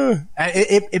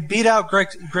 it beat out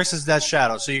Grixis Death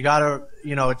Shadow, so you gotta,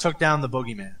 you know, it took down the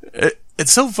boogeyman.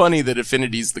 It's so funny that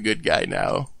Affinity's the good guy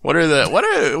now. What are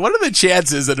the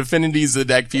chances that Affinity's the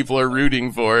deck people are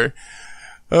rooting for?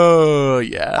 Oh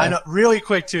yeah, I know. Really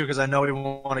quick too, because I know we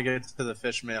want to get to the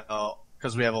fish mail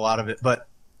because we have a lot of it, but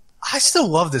I still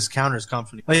love this Counters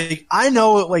Company. Like, I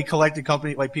know, like, Collected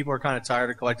Company, like, people are kind of tired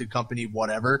of Collected Company,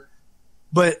 whatever.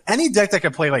 But any deck that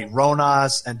can play, like,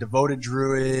 Ronas and Devoted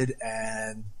Druid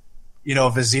and, you know,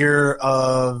 Vizier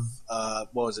of,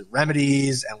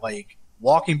 Remedies and, like,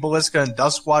 Walking Ballista and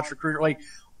Duskwatch Recruiter, like,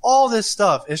 all this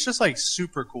stuff. It's just, like,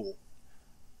 super cool.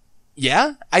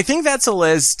 Yeah, I think that's a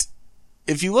list.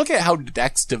 if you look at how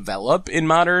decks develop in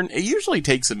Modern, it usually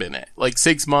takes a minute, like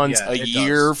 6 months, a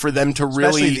year for them to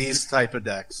really... Especially these type of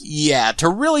decks. Yeah, to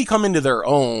really come into their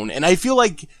own. And I feel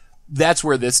like that's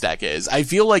where this deck is. I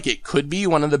feel like it could be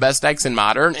one of the best decks in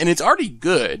Modern, and it's already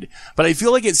good, but I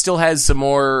feel like it still has some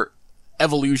more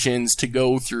evolutions to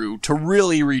go through to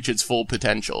really reach its full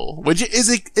potential, which is,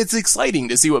 it's exciting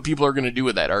to see what people are going to do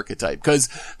with that archetype, because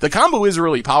the combo is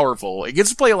really powerful. It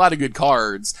gets to play a lot of good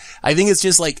cards. I think it's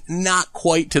just like not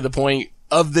quite to the point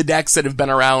of the decks that have been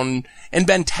around and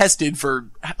been tested for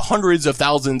hundreds of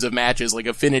thousands of matches, like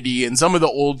Affinity and some of the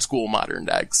old school Modern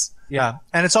decks. Yeah,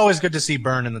 and it's always good to see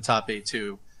Burn in the top 8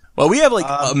 too. Well, we have like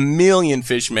a million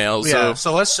fish mails. Yeah,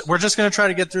 so we're just going to try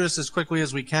to get through this as quickly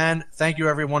as we can. Thank you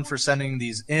everyone for sending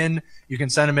these in. You can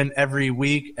send them in every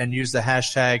week and use the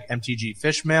hashtag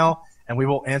MTGFishmail, and we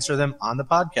will answer them on the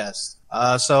podcast.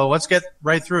 So let's get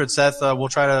right through it, Seth. We'll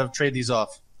try to trade these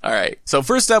off. All right. So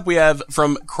first up, we have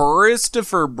from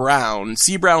Christopher Brown,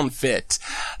 C. Brown Fit.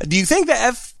 Do you think the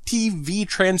FTV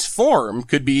Transform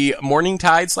could be Morning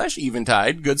Tide /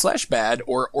 Eventide, good / bad,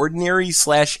 or ordinary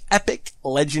 / epic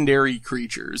legendary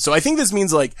creatures? So I think this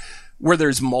means like where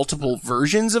there's multiple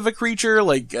versions of a creature.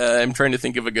 Like, I'm trying to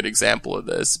think of a good example of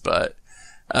this, but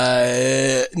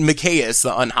Mikaeus,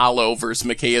 the Unhollow versus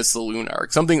Mikaeus the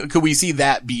Lunarch. Something, could we see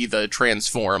that be the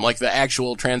transform, like the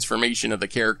actual transformation of the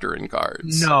character in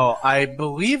cards? No, I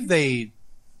believe they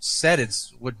said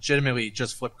it's legitimately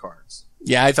just flip cards.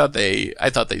 Yeah, I thought they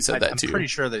said that too. I'm pretty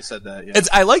sure they said that, yeah.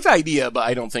 I like the idea, but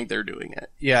I don't think they're doing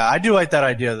it. Yeah, I do like that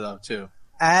idea though, too.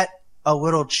 At a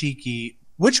little cheeky,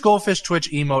 which Goldfish Twitch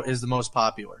emote is the most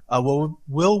popular?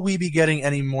 Will we be getting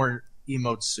any more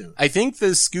emotes soon? I think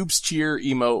the Scoops Cheer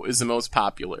emote is the most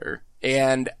popular,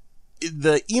 and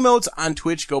the emotes on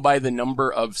Twitch go by the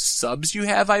number of subs you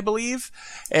have, I believe,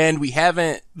 and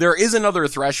there is another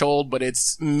threshold, but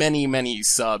it's many, many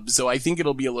subs, so I think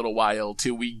it'll be a little while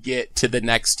till we get to the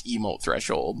next emote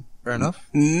threshold. Fair enough.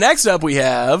 Next up we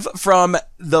have from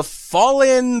the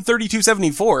Fallen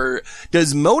 3274.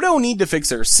 Does Moto need to fix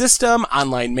their system?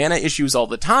 Online mana issues all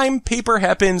the time. Paper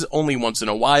happens only once in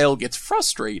a while. Gets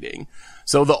frustrating.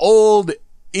 So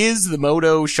is the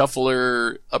Moto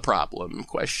shuffler a problem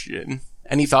question?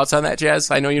 Any thoughts on that, Jazz?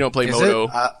 I know you don't play Moto.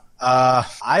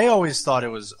 I always thought it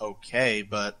was okay,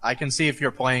 but I can see if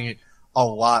you're playing a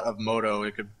lot of Moto,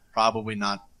 it could probably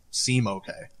not seem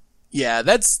okay. Yeah,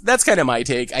 that's kind of my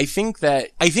take. I think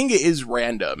it is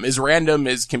random. As random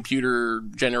as computer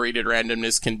generated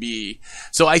randomness can be.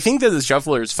 So I think that the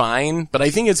shuffler is fine, but I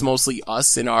think it's mostly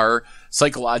us and our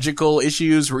psychological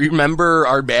issues. Remember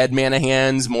our bad mana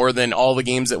hands more than all the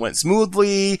games that went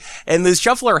smoothly. And this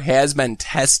shuffler has been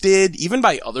tested, even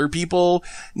by other people.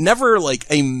 Never like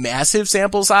a massive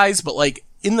sample size, but like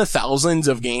in the thousands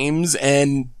of games,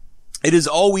 and it has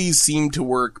always seemed to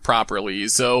work properly.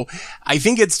 So I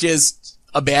think it's just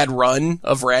a bad run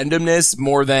of randomness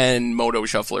more than Moto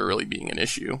Shuffler really being an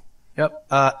issue. Yep.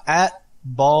 At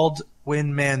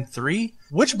Baldwinman3,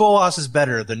 which Bolas is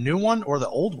better, the new one or the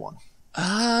old one?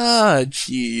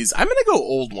 Jeez. I'm gonna go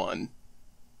old one.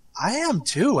 I am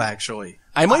too, actually.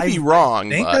 I might be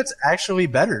wrong. I think that's actually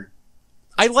better.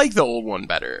 I like the old one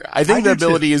better. I think the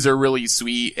abilities are really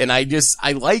sweet, and I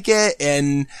like it,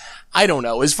 and I don't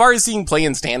know. As far as seeing play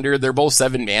in standard, they're both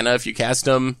 7 mana. If you cast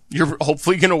them, you're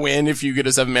hopefully going to win if you get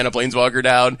a 7 mana Planeswalker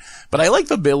down. But I like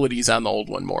the abilities on the old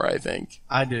one more, I think.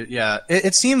 I do, yeah.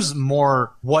 It seems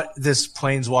more what this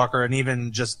Planeswalker and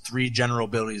even just 3 general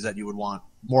abilities that you would want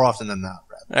more often than not.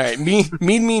 All right,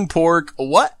 Mean Pork.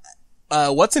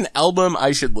 What's an album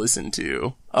I should listen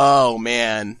to? Oh,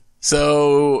 man.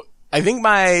 So I think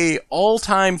my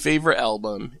all-time favorite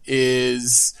album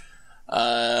is...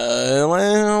 I'm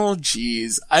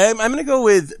gonna go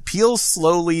with Peel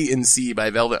Slowly in C by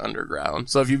Velvet Underground.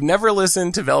 So if you've never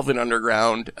listened to Velvet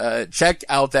Underground, check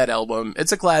out that album.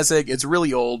 It's a classic. It's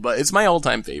really old, but it's my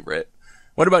all-time favorite.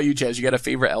 What about you, Chaz? You got a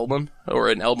favorite album or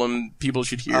an album people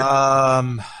should hear?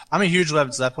 I'm a huge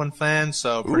Led Zeppelin fan,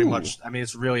 so pretty much, I mean,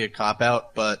 it's really a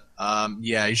cop-out, but,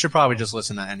 yeah, you should probably just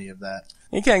listen to any of that.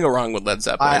 You can't go wrong with Led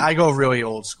Zeppelin. I go really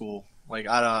old school. Like,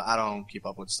 I don't keep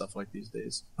up with stuff like these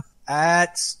days.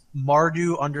 At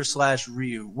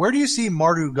Mardu_Ryu, where do you see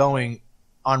Mardu going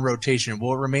on rotation?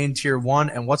 Will it remain tier 1?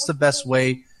 And what's the best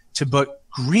way to put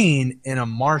green in a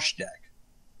Marsh deck?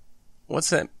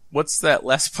 What's that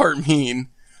last part mean?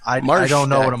 I don't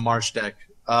know what a Marsh deck.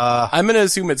 I'm gonna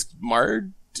assume it's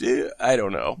Mardu. I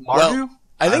don't know. Mardu? Well,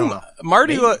 I think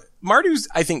Mardu. Mardu's,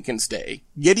 I think, can stay.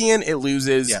 Gideon, it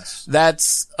loses. Yes.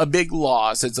 That's a big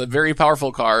loss. It's a very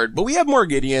powerful card, but we have more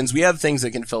Gideons. We have things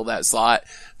that can fill that slot.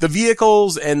 The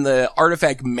vehicles and the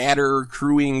artifact matter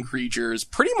crewing creatures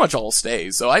pretty much all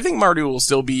stay. So I think Mardu will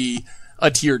still be a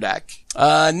tier deck.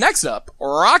 Next up,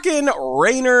 Rockin'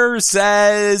 Rainer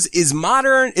says, is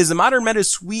the modern meta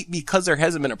sweet because there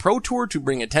hasn't been a pro tour to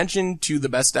bring attention to the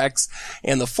best decks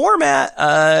and the format,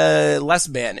 less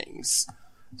bannings?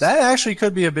 That actually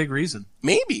could be a big reason.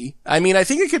 Maybe. I mean, I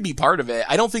think it could be part of it.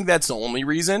 I don't think that's the only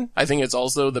reason. I think it's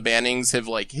also the bannings have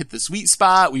like hit the sweet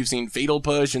spot. We've seen Fatal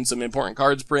Push and some important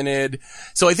cards printed.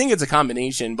 So I think it's a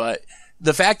combination, but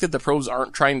the fact that the pros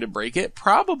aren't trying to break it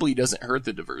probably doesn't hurt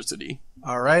the diversity.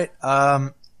 All right.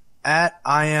 At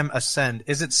I am Ascend,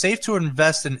 is it safe to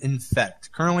invest in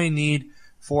Infect? Currently need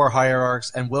 4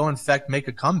 Hierarchs, and will Infect make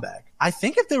a comeback? I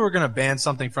think if they were going to ban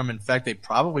something from Infect, they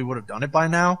probably would have done it by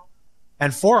now.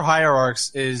 And 4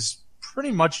 Hierarchs is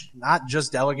pretty much not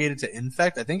just delegated to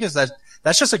Infect. I think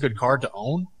that's just a good card to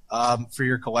own for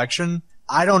your collection.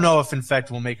 I don't know if Infect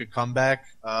will make a comeback.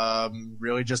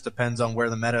 Really just depends on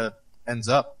where the meta ends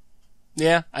up.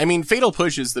 Yeah, I mean, Fatal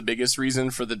Push is the biggest reason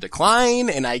for the decline,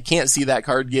 and I can't see that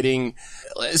card getting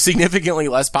significantly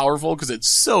less powerful because it's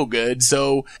so good.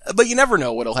 So, but you never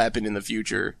know what'll happen in the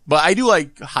future. But I do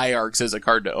like Hierarchs as a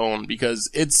card to own because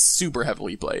it's super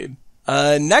heavily played.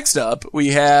 Next up, we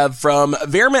have from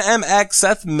Verma MX,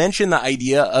 Seth mentioned the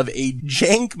idea of a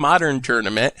jank modern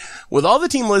tournament. With all the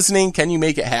team listening, can you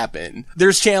make it happen?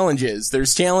 There's challenges.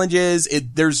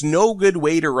 There's no good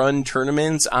way to run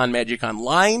tournaments on Magic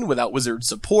Online without Wizard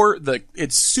support.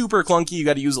 It's super clunky. You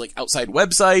gotta use like outside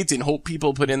websites and hope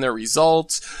people put in their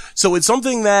results. So it's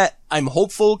something that I'm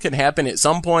hopeful can happen at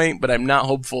some point, but I'm not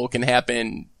hopeful can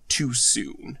happen too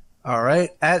soon. All right.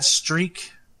 At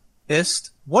Streakist,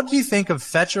 what do you think of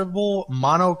fetchable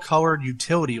mono-colored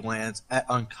utility lands at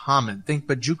Uncommon? Think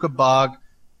Bajuka Bog,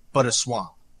 but a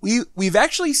swamp. We've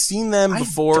actually seen them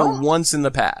before once in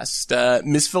the past.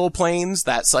 Misfill Plains,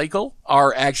 that cycle,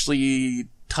 are actually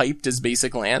typed as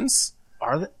basic lands.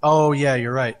 Are they? Oh, yeah,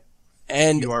 you're right.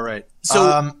 And you are right.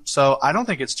 So, so I don't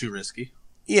think it's too risky.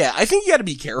 Yeah, I think you gotta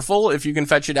be careful. If you can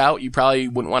fetch it out, you probably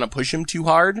wouldn't want to push him too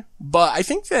hard. But I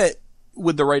think that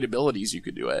with the right abilities, you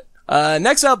could do it.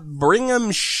 Next up,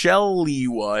 Brigham Shelley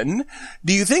one.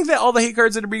 Do you think that all the hate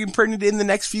cards that are being printed in the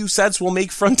next few sets will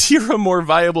make Frontier a more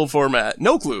viable format?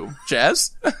 No clue.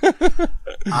 Chaz?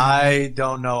 I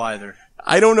don't know either.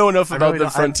 I don't know enough about the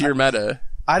Frontier meta.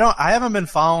 I haven't been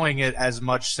following it as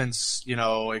much since,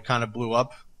 it kind of blew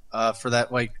up, for that,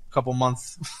 couple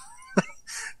month,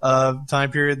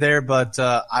 time period there, but,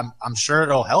 I'm sure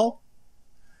it'll help.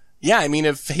 Yeah, I mean,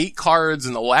 if hate cards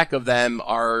and the lack of them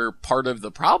are part of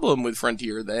the problem with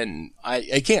Frontier, then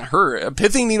it can't hurt. A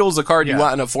Pithing Needle's a card you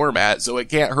want in a format, so it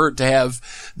can't hurt to have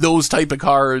those type of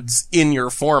cards in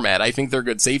your format. I think they're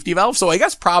good safety valve, so I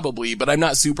guess probably, but I'm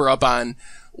not super up on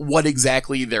what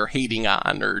exactly they're hating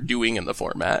on or doing in the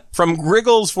format. From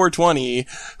Griggles420,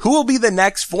 who will be the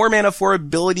next 4-mana 4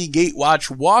 ability Gatewatch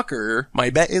Walker? My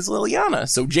bet is Liliana.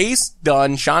 So Jace,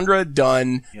 done. Chandra,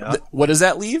 done. Yep. What does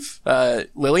that leave?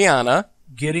 Liliana.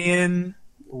 Gideon,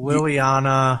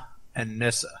 Liliana, and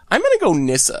Nissa. I'm gonna go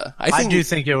Nissa. I do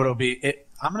think it'll be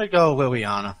I'm gonna go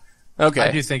Liliana. Okay.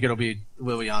 I do think it'll be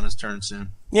Liliana's turn soon.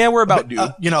 Yeah, we're about due.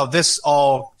 This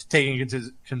all taking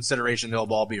into consideration they'll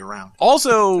all be around.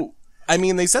 Also, I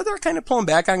mean, they said they're kind of pulling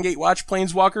back on Gatewatch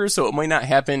Planeswalkers, so it might not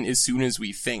happen as soon as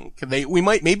we think.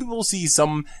 Maybe we'll see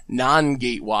some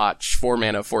non-Gatewatch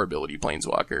 4-mana 4 ability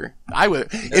Planeswalker.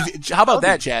 How about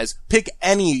that, Chaz? Pick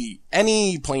any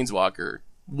Planeswalker.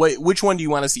 Which one do you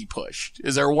want to see pushed?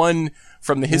 Is there one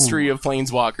from the history of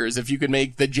Planeswalkers, if you could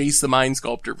make the Jace the Mind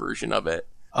Sculptor version of it?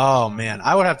 Oh man,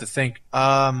 I would have to think.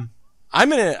 I'm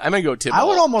gonna go Tibalt. I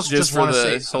would almost just for want to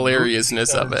the say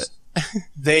hilariousness of it.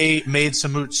 They made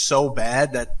Samut so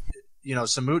bad that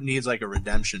Samut needs a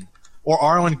redemption, or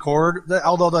Arlen Cord,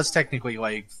 although that's technically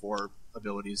 4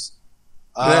 abilities.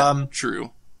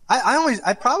 True.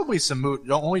 I probably Samut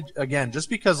only again just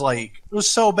because it was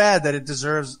so bad that it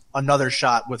deserves another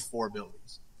shot with 4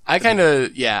 abilities. I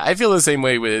feel the same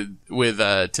way with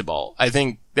Tibalt. I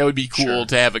think that would be cool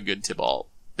to have a good Tibalt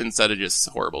instead of just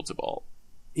horrible Tibalt.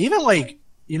 Even what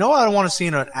I want to see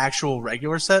in an actual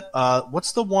regular set?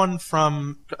 What's the one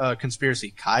from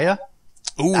Conspiracy? Kaya?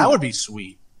 Ooh. That would be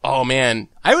sweet. Oh man,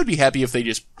 I would be happy if they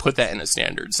just put that in a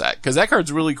standard set, because that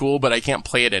card's really cool, but I can't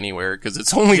play it anywhere because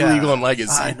it's only legal in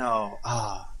Legacy. I know.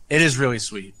 It is really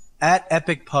sweet. At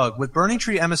Epic Pug, with Burning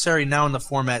Tree Emissary now in the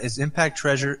format, is Impact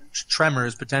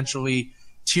Tremors potentially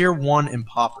tier 1 in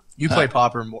Pauper? You play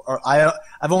Pauper more.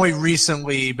 I've only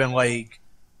recently been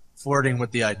flirting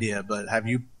with the idea, but what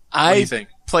do you think?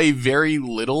 Play very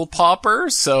little Pauper,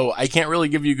 so I can't really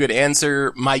give you a good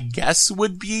answer. My guess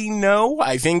would be no.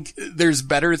 I think there's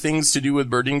better things to do with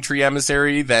Burning Tree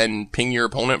Emissary than ping your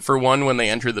opponent for one when they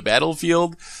enter the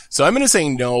battlefield. So I'm going to say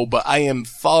no, but I am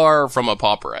far from a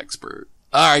Pauper expert.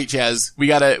 All right, Chaz, we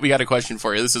got a question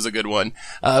for you. This is a good one.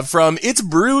 From It's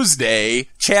Brews Day,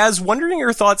 Chaz, wondering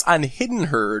your thoughts on Hidden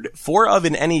Herd, 4 of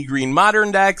in any green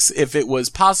modern decks. If it was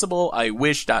possible, I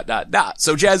wish ... So,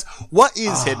 Chaz, what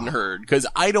is Hidden Herd? Because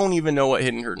I don't even know what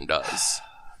Hidden Herd does.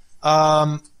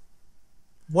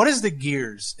 What is the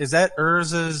Gears? Is that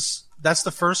Urza's? That's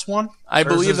the first one? I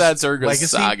believe that's Urza's Legacy?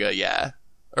 Saga, yeah.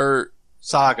 Or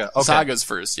Saga. Okay. Saga's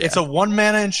first, yeah. It's a 1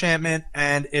 mana enchantment,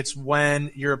 and it's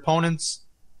whenever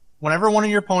one of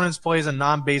your opponents plays a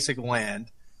non-basic land,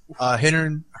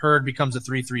 Hidden Herd becomes a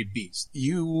 3/3 beast.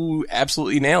 You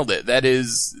absolutely nailed it. That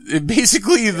is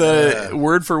basically the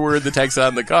word for word the text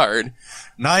on the card.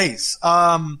 Nice.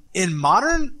 In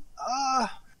Modern, I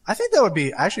think that would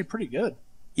be actually pretty good.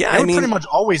 Yeah, it would pretty much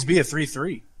always be a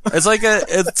 3/3.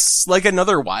 It's like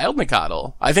another Wild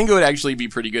Mikado. I think it would actually be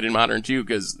pretty good in Modern too,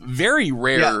 because very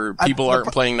rare people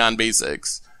aren't playing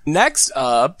non-basics. Next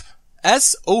up,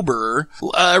 S. Ober.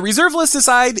 Reserve list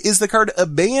aside, is the card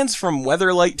Abeyance from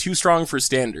Weatherlight too strong for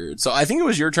Standard? So I think it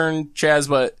was your turn, Chaz,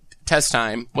 but test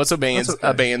time. What's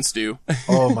Abeyance do?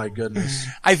 Oh my goodness.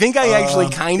 I think I actually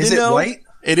kind of know. Is it white?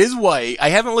 It is white. I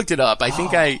haven't looked it up.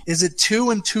 Is it 2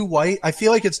 and 2 white? I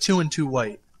feel like it's 2 and 2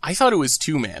 white. I thought it was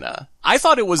 2 mana. I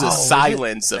thought it was a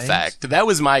silence effect. That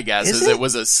was my guess. It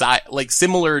was a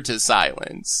similar to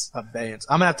silence. Abeyance.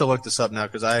 I'm gonna have to look this up now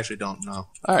because I actually don't know.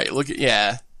 All right, let's see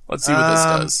what this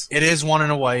does. It is 1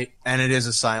 and a white, and it is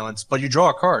a silence, but you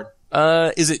draw a card.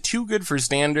 Is it too good for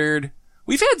Standard?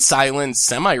 We've had silence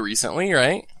semi-recently,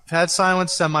 right? We've had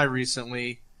silence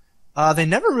semi-recently. They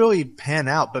never really pan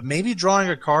out, but maybe drawing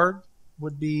a card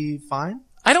would be fine.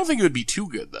 I don't think it would be too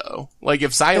good, though. Like,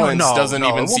 if silence doesn't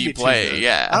even see play,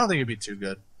 yeah. I don't think it'd be too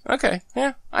good. Okay,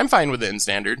 yeah. I'm fine with it in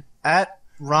Standard. At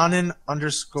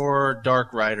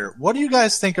Ronin_Dark Rider, what do you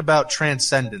guys think about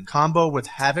Transcendent? Combo with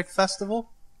Havoc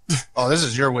Festival? Oh, this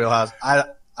is your wheelhouse.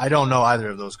 I don't know either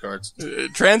of those cards.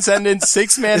 Transcendent,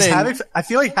 6 mana. I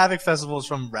feel like Havoc Festival is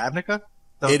from Ravnica.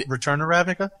 Return to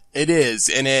Ravnica? It is,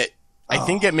 and I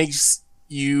think it makes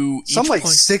you...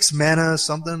 6 mana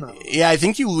something? Yeah, I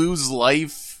think you lose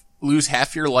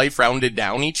half your life rounded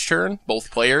down each turn, both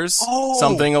players. Oh,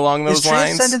 something along those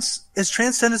lines. Is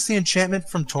Transcendence the enchantment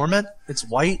from Torment? It's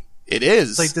white? It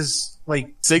is. It's like this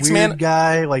 6 weird mana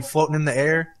guy floating in the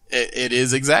air? It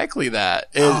is exactly that.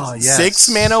 Yes. 6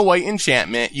 mana white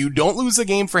enchantment. You don't lose a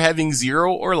game for having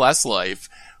 0 or less life.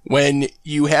 When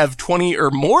you have 20 or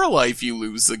more life, you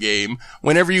lose the game.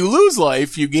 Whenever you lose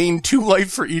life, you gain 2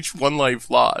 life for each 1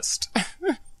 life lost.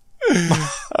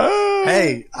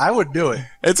 Hey, I would do it.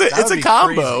 It's a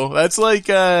combo. Crazy. That's like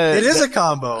it is a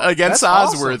combo against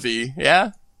Osworthy. Awesome.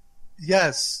 Yeah.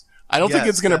 Yes. I don't think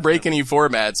it's going to break any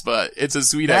formats, but it's a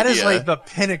sweet idea. That is like the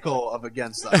pinnacle of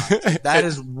Against the Odds. That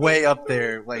is way up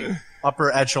there, upper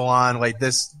echelon.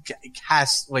 This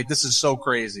is so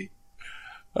crazy.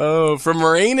 Oh, from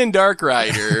Moraine and Dark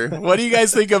Rider, what do you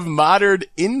guys think of Modern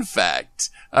Infect?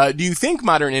 Do you think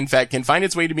Modern Infect can find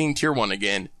its way to being tier 1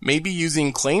 again? Maybe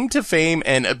using Claim to Fame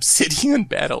and Obsidian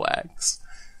Battle Axe?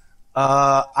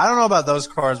 I don't know about those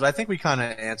cards, but I think we kind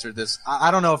of answered this. I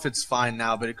don't know if it's fine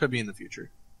now, but it could be in the future.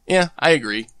 Yeah, I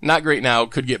agree. Not great now,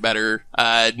 could get better.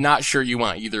 Not sure you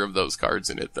want either of those cards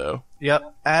in it, though.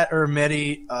 Yep. At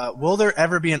Ermeti, will there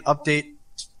ever be an update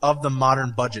of the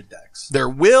Modern budget decks? There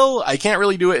will. I can't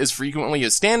really do it as frequently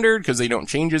as Standard because they don't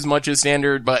change as much as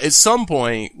Standard, but at some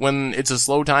point when it's a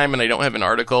slow time and I don't have an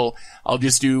article, I'll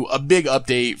just do a big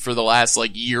update for the last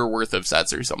year worth of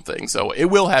sets or something. So it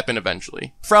will happen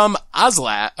eventually. From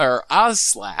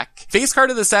Oslac, face card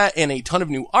of the set and a ton of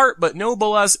new art, but no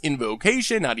Bolas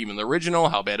Invocation, not even the original.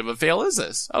 How bad of a fail is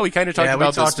this? Oh, we kind of talked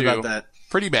about this too. About that.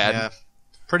 Pretty bad. Yeah,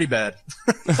 pretty bad.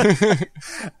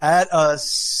 At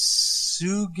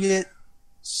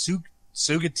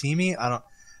Sugatimi,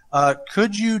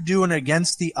 could you do an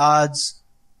Against the Odds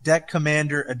Deck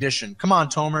Commander edition? Come on,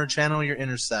 Tomer, channel your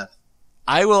inner Seth.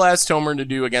 I will ask Tomer to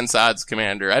do Against Odds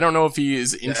Commander. I don't know if he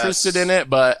is interested in it,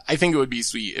 but I think it would be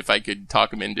sweet if I could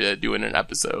talk him into doing an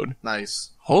episode. Nice.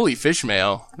 Holy fish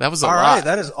mail. That was a lot. All right,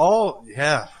 that is all.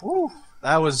 Yeah. Woo.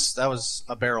 That was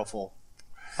a barrel full.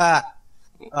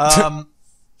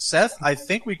 Seth, I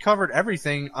think we covered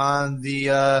everything on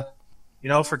the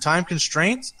for time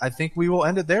constraints, I think we will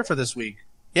end it there for this week.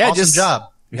 Yeah, awesome job.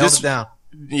 You held it down.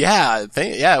 Yeah,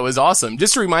 it was awesome.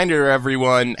 Just a reminder to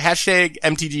everyone,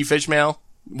 #MTG Fishmail.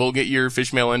 we'll get your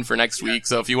fish mail in for next week.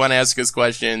 So if you want to ask us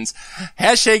questions,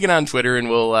 hashtag it on Twitter and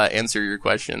we'll answer your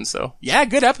questions. So yeah,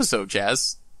 good episode,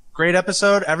 Chaz. Great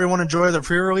episode. Everyone enjoy the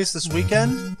pre-release this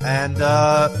weekend, and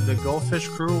the Goldfish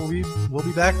crew will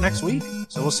be back next week.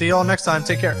 So we'll see you all next time.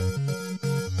 Take care.